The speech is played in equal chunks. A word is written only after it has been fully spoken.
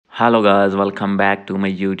Hello guys, welcome back to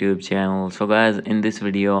my YouTube channel. So guys, in this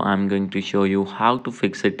video I'm going to show you how to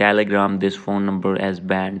fix a Telegram this phone number as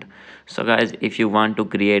banned. So guys, if you want to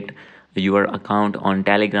create your account on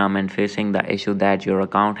Telegram and facing the issue that your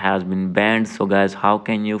account has been banned, so guys, how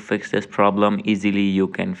can you fix this problem? Easily you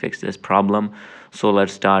can fix this problem. So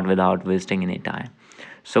let's start without wasting any time.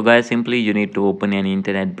 So guys, simply you need to open any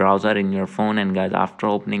internet browser in your phone, and guys, after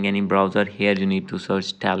opening any browser, here you need to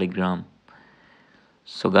search Telegram.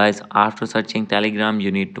 So guys, after searching Telegram,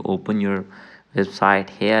 you need to open your website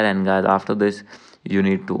here, and guys, after this you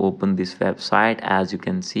need to open this website as you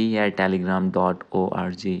can see here,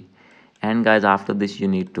 telegram.org. And guys, after this you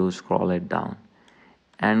need to scroll it down,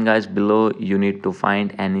 and guys, below you need to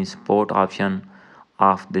find any support option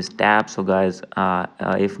of this tab. So guys,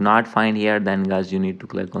 if not find here, then guys you need to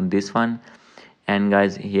click on this one, and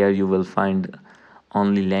guys, here you will find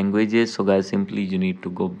only languages. So guys, simply you need to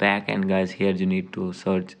go back, and guys, here you need to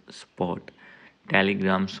search support,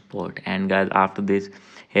 Telegram support. And guys, after this,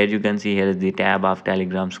 here you can see here is the tab of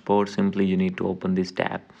Telegram support. Simply you need to open this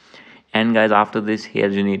tab, and guys, after this, here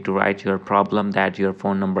you need to write your problem that your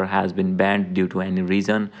phone number has been banned due to any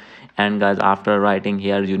reason. And guys, after writing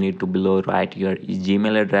here, you need to below write your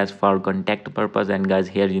Gmail address for contact purpose. And guys,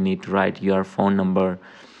 here you need to write your phone number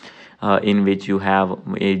in which you have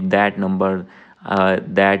that number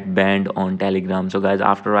that banned on Telegram. So guys,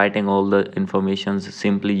 after writing all the informations,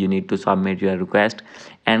 simply you need to submit your request,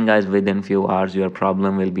 and guys, within few hours your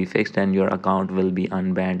problem will be fixed and your account will be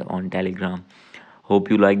unbanned on Telegram. Hope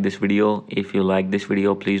you like this video. If you like this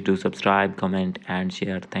video, please do subscribe, comment and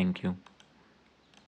share. Thank you.